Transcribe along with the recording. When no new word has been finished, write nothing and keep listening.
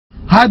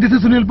Hi, this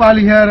is Sunil Pal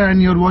here and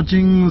you're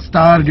watching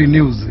Star D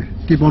News.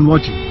 Keep on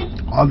watching.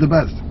 All the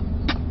best.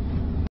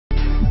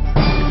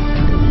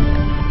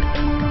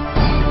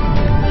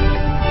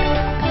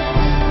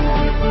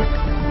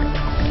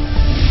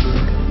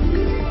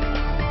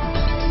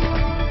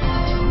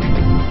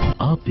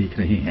 आप देख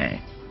रहे हैं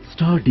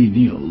star D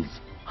news,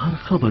 हर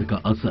खबर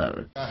का असर।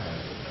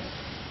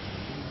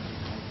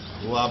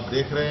 वो आप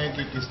देख रहे हैं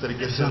कि किस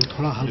तरीके से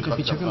थोड़ा हल्का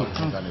पीछे का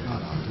पूरा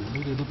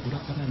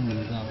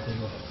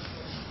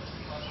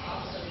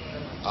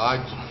आज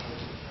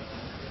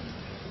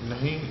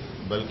नहीं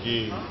बल्कि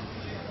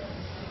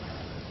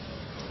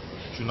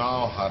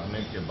चुनाव हारने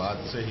के बाद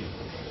से ही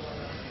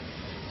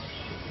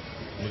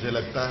मुझे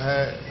लगता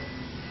है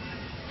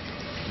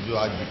जो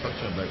आज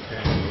विपक्ष में बैठे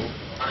हैं लोग,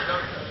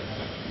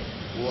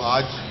 वो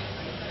आज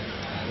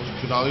उस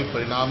चुनावी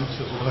परिणाम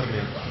से उभर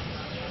नहीं पाए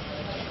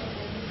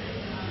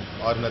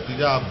और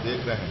नतीजा आप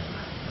देख रहे हैं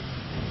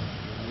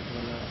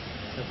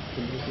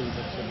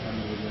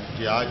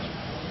कि आज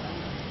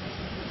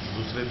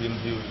दूसरे दिन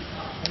भी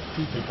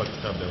विपक्ष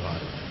का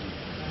व्यवहार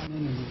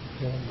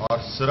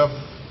और सिर्फ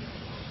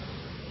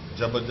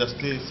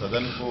जबरदस्ती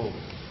सदन को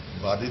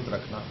बाधित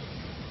रखना,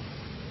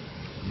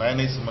 मैं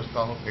नहीं समझता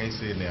हूं कहीं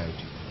से न्याय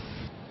उचित।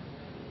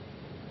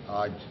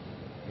 आज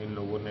इन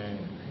लोगों ने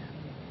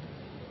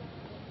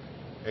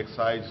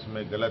एक्साइज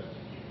में गलत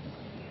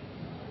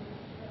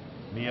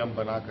नियम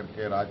बना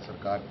करके राज्य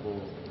सरकार को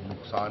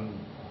नुकसान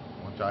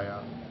पहुंचाया।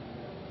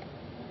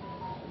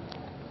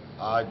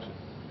 आज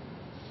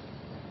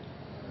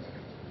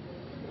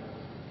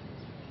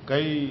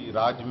कई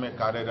राज्य में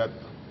कार्यरत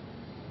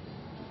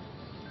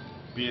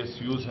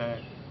पीएसयूज हैं,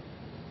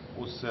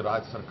 उससे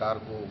राज्य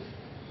सरकार को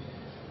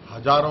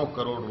हजारों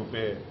करोड़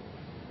रुपए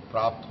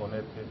प्राप्त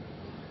होने थे,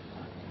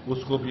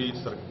 उसको भी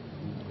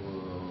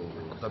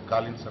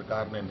तत्कालीन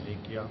सरकार ने नहीं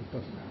किया।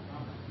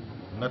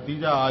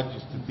 नतीजा आज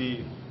स्थिति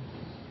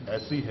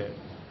ऐसी है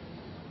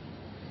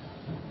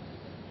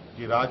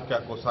कि राज्य का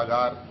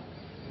कोषागार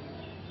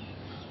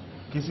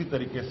किसी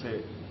तरीके से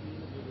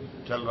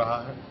चल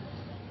रहा है।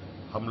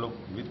 हम लोग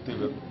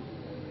वित्तीय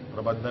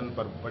प्रबंधन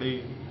पर बड़ी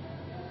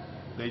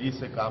तेजी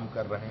से काम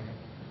कर रहे हैं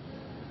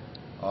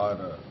और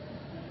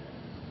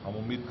हम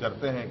उम्मीद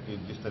करते हैं कि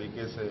जिस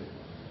तरीके से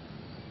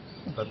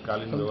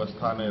तत्कालीन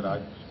व्यवस्था ने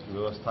राज्य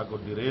व्यवस्था को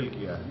डिरेल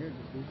किया है,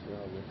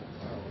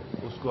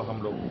 उसको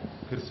हम लोग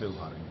फिर से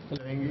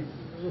उभारेंगे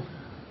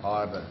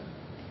और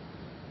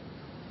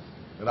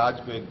राज्य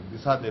को एक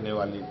दिशा देने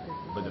वाली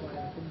बजट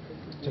है।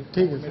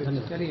 ठीक है,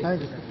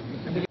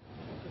 धन्यवाद।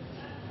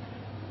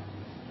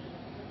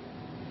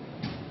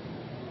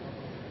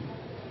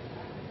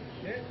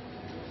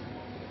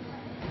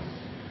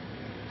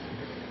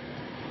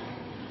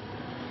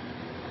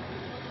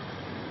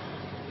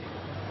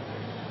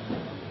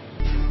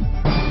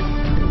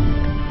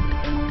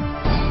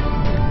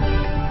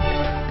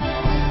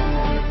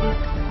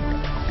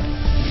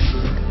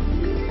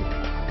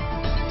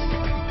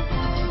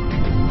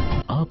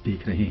 आप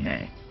देख रहे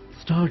हैं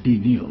स्टार डी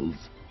न्यूज,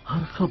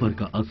 हर खबर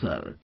का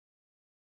असर।